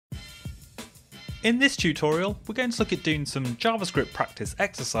In this tutorial, we're going to look at doing some JavaScript practice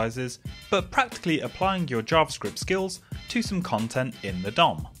exercises, but practically applying your JavaScript skills to some content in the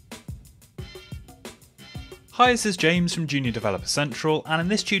DOM. Hi, this is James from Junior Developer Central, and in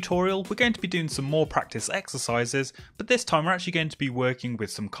this tutorial we're going to be doing some more practice exercises, but this time we're actually going to be working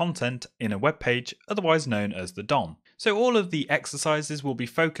with some content in a web page, otherwise known as the DOM. So all of the exercises will be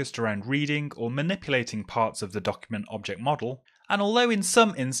focused around reading or manipulating parts of the document object model, and although in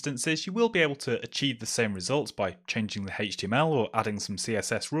some instances you will be able to achieve the same results by changing the HTML or adding some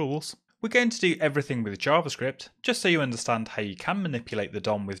CSS rules, we're going to do everything with JavaScript, just so you understand how you can manipulate the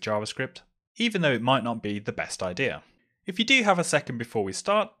DOM with JavaScript, even though it might not be the best idea. If you do have a second before we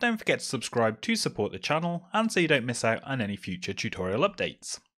start, don't forget to subscribe to support the channel and so you don't miss out on any future tutorial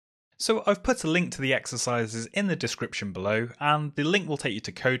updates. So I've put a link to the exercises in the description below, and the link will take you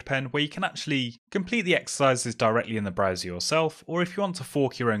to CodePen where you can actually complete the exercises directly in the browser yourself, or if you want to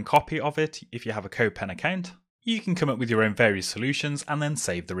fork your own copy of it if you have a CodePen account, you can come up with your own various solutions and then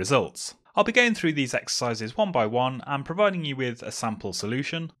save the results. I'll be going through these exercises one by one and providing you with a sample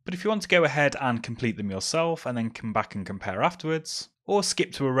solution, but if you want to go ahead and complete them yourself and then come back and compare afterwards, or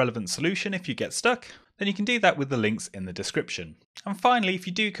skip to a relevant solution if you get stuck, then you can do that with the links in the description. And finally, if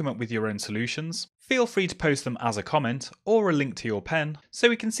you do come up with your own solutions, feel free to post them as a comment or a link to your pen so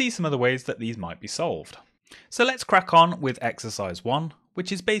we can see some other ways that these might be solved. So let's crack on with exercise 1,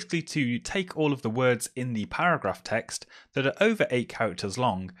 which is basically to take all of the words in the paragraph text that are over 8 characters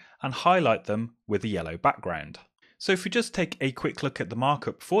long and highlight them with a yellow background. So if we just take a quick look at the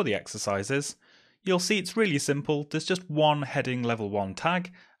markup for the exercises, you'll see it's really simple. There's just one heading level 1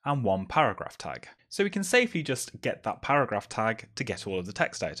 tag and one paragraph tag. So we can safely just get that paragraph tag to get all of the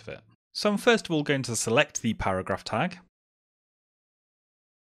text out of it. So I'm first of all going to select the paragraph tag,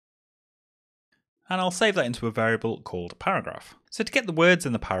 and I'll save that into a variable called paragraph. So to get the words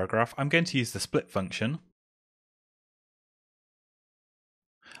in the paragraph, I'm going to use the split function,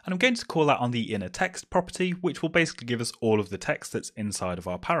 and I'm going to call that on the inner text property, which will basically give us all of the text that's inside of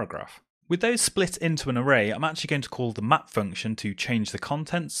our paragraph. With those split into an array, I'm actually going to call the map function to change the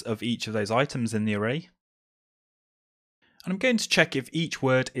contents of each of those items in the array. And I'm going to check if each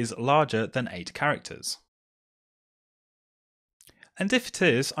word is larger than 8 characters. And if it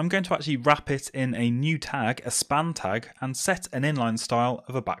is, I'm going to actually wrap it in a new tag, a span tag, and set an inline style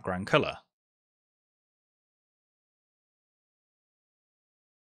of a background colour.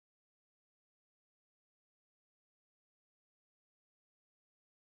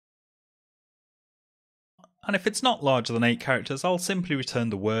 And if it's not larger than 8 characters, I'll simply return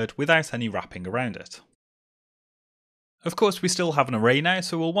the word without any wrapping around it. Of course, we still have an array now,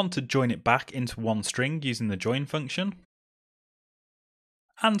 so we'll want to join it back into one string using the join function.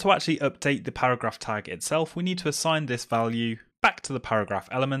 And to actually update the paragraph tag itself, we need to assign this value back to the paragraph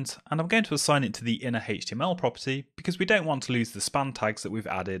element, and I'm going to assign it to the inner HTML property because we don't want to lose the span tags that we've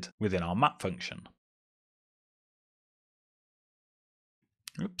added within our map function.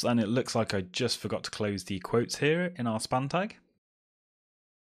 Oops, and it looks like I just forgot to close the quotes here in our span tag.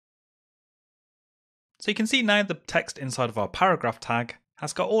 So you can see now the text inside of our paragraph tag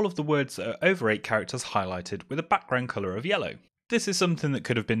has got all of the words that are over 8 characters highlighted with a background colour of yellow. This is something that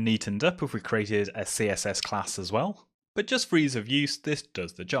could have been neatened up if we created a CSS class as well, but just for ease of use, this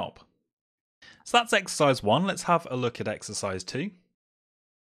does the job. So that's exercise 1, let's have a look at exercise 2.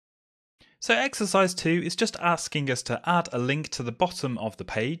 So exercise 2 is just asking us to add a link to the bottom of the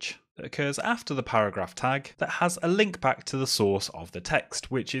page that occurs after the paragraph tag that has a link back to the source of the text,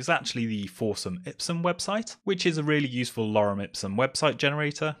 which is actually the Forsum Ipsum website, which is a really useful lorem ipsum website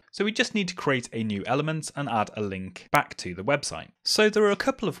generator. So we just need to create a new element and add a link back to the website. So there are a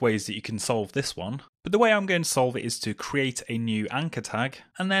couple of ways that you can solve this one, but the way I'm going to solve it is to create a new anchor tag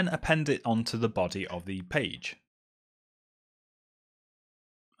and then append it onto the body of the page.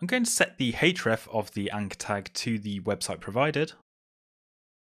 I'm going to set the href of the anchor tag to the website provided,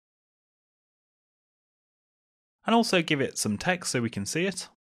 and also give it some text so we can see it.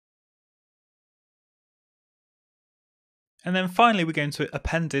 And then finally we're going to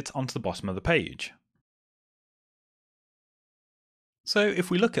append it onto the bottom of the page. So if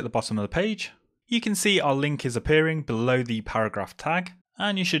we look at the bottom of the page, you can see our link is appearing below the paragraph tag,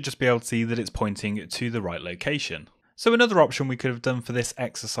 and you should just be able to see that it's pointing to the right location. So another option we could have done for this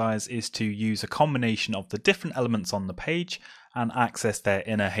exercise is to use a combination of the different elements on the page and access their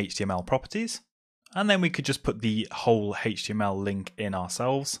inner HTML properties. And then we could just put the whole HTML link in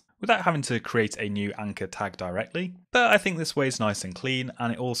ourselves without having to create a new anchor tag directly. But I think this way is nice and clean,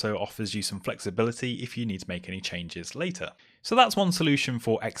 and it also offers you some flexibility if you need to make any changes later. So that's one solution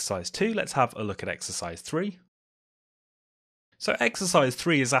for exercise 2. Let's have a look at exercise 3. So exercise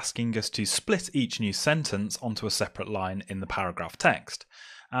 3 is asking us to split each new sentence onto a separate line in the paragraph text.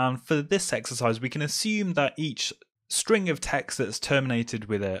 And for this exercise, we can assume that each string of text that's terminated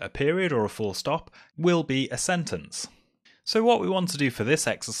with a period or a full stop will be a sentence. So what we want to do for this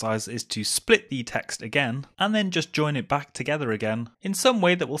exercise is to split the text again and then just join it back together again in some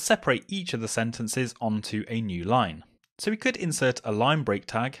way that will separate each of the sentences onto a new line. So we could insert a line break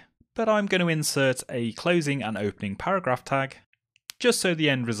tag, but I'm going to insert a closing and opening paragraph tag just so the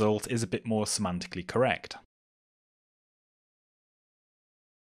end result is a bit more semantically correct.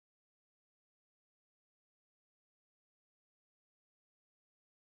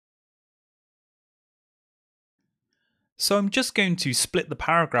 So I'm just going to split the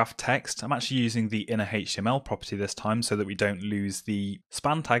paragraph text. I'm actually using the inner HTML property this time so that we don't lose the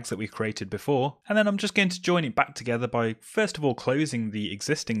span tags that we created before. And then I'm just going to join it back together by first of all closing the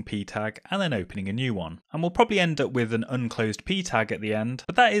existing p tag and then opening a new one. And we'll probably end up with an unclosed p tag at the end,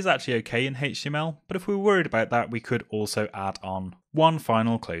 but that is actually okay in HTML. But if we were worried about that, we could also add on one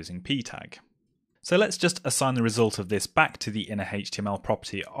final closing p tag. So let's just assign the result of this back to the inner HTML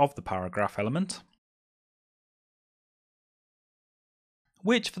property of the paragraph element,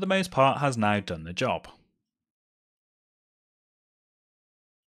 which for the most part has now done the job.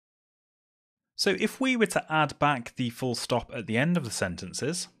 So if we were to add back the full stop at the end of the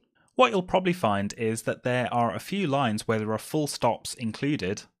sentences, what you'll probably find is that there are a few lines where there are full stops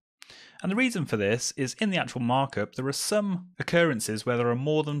included. And the reason for this is in the actual markup there are some occurrences where there are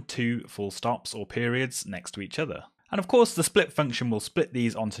more than 2 full stops or periods next to each other. And of course the split function will split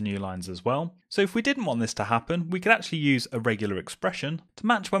these onto new lines as well. So if we didn't want this to happen, we could actually use a regular expression to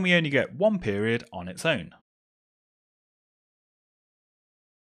match when we only get one period on its own.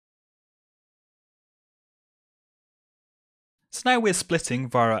 So now we're splitting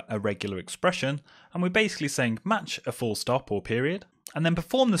via a regular expression, and we're basically saying match a full stop or period, and then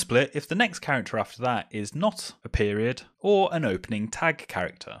perform the split if the next character after that is not a period or an opening tag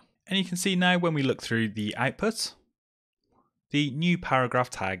character. And you can see now when we look through the output, the new paragraph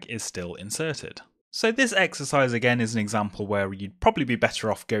tag is still inserted. So this exercise again is an example where you'd probably be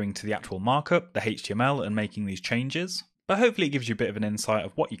better off going to the actual markup, the HTML, and making these changes. But hopefully it gives you a bit of an insight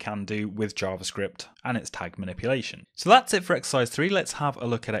of what you can do with JavaScript and its tag manipulation. So that's it for exercise 3. Let's have a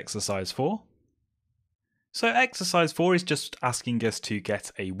look at exercise 4. So exercise 4 is just asking us to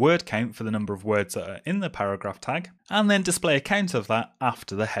get a word count for the number of words that are in the paragraph tag, and then display a count of that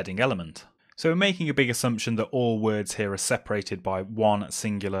after the heading element. So we're making a big assumption that all words here are separated by one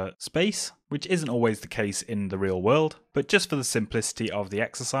singular space, which isn't always the case in the real world, but just for the simplicity of the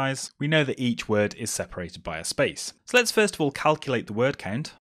exercise, we know that each word is separated by a space. So let's first of all calculate the word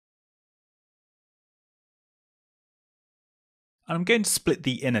count. And I'm going to split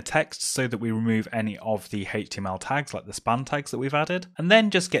the inner text so that we remove any of the HTML tags like the span tags that we've added, and then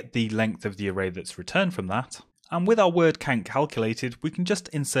just get the length of the array that's returned from that. And with our word count calculated, we can just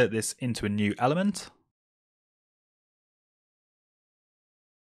insert this into a new element.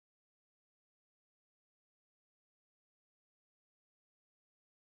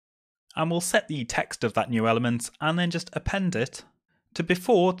 And we'll set the text of that new element and then just append it to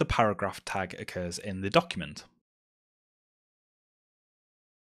before the paragraph tag occurs in the document.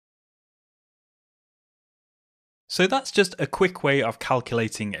 So that's just a quick way of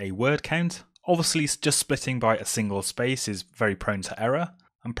calculating a word count. Obviously, just splitting by a single space is very prone to error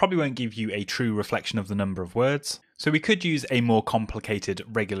and probably won't give you a true reflection of the number of words. So we could use a more complicated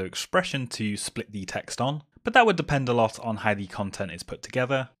regular expression to split the text on, but that would depend a lot on how the content is put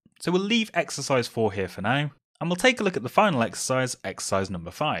together. So we'll leave exercise 4 here for now, and we'll take a look at the final exercise, exercise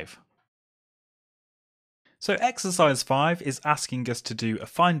number 5. So exercise 5 is asking us to do a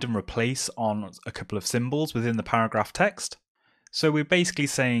find and replace on a couple of symbols within the paragraph text. So we're basically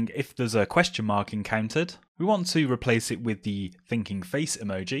saying if there's a question mark encountered, we want to replace it with the thinking face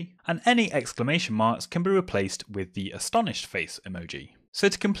emoji, and any exclamation marks can be replaced with the astonished face emoji. So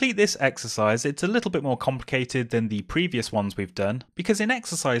to complete this exercise, it's a little bit more complicated than the previous ones we've done, because in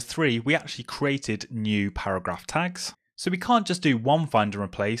exercise 3 we actually created new paragraph tags. So we can't just do one find and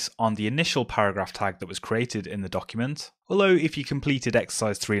replace on the initial paragraph tag that was created in the document, although if you completed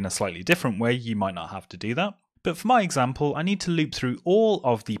exercise 3 in a slightly different way, you might not have to do that. But for my example, I need to loop through all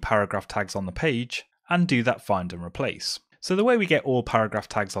of the paragraph tags on the page and do that find and replace. So the way we get all paragraph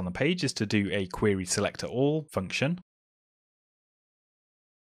tags on the page is to do a query selector all function,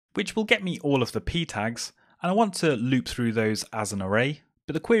 which will get me all of the p tags, and I want to loop through those as an array.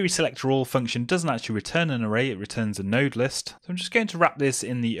 But the query selector all function doesn't actually return an array, it returns a node list. So I'm just going to wrap this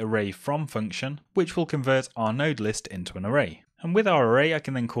in the array from function, which will convert our node list into an array. And with our array, I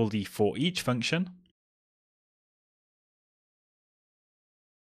can then call the for each function,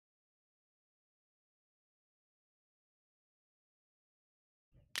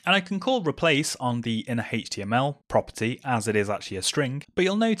 And I can call replace on the inner HTML property as it is actually a string, but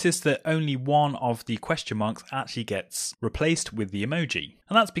you'll notice that only one of the question marks actually gets replaced with the emoji.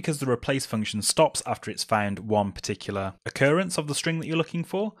 And that's because the replace function stops after it's found one particular occurrence of the string that you're looking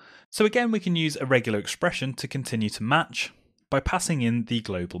for. So again, we can use a regular expression to continue to match by passing in the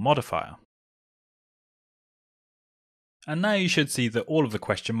global modifier. And now you should see that all of the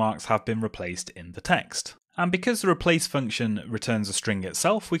question marks have been replaced in the text. And because the replace function returns a string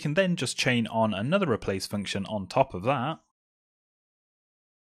itself, we can then just chain on another replace function on top of that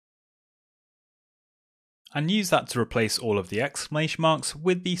and use that to replace all of the exclamation marks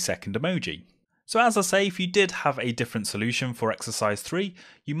with the second emoji. So as I say, if you did have a different solution for exercise 3,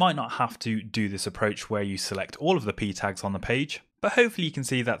 you might not have to do this approach where you select all of the p tags on the page, but hopefully you can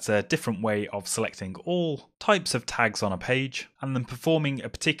see that's a different way of selecting all types of tags on a page and then performing a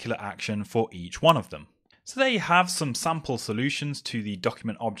particular action for each one of them. So there you have some sample solutions to the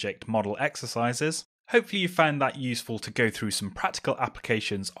document object model exercises. Hopefully you found that useful to go through some practical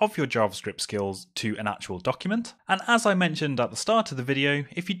applications of your JavaScript skills to an actual document. And as I mentioned at the start of the video,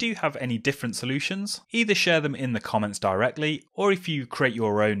 if you do have any different solutions, either share them in the comments directly, or if you create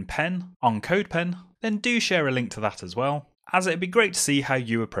your own pen on CodePen, then do share a link to that as well, as it'd be great to see how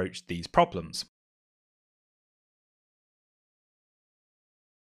you approach these problems.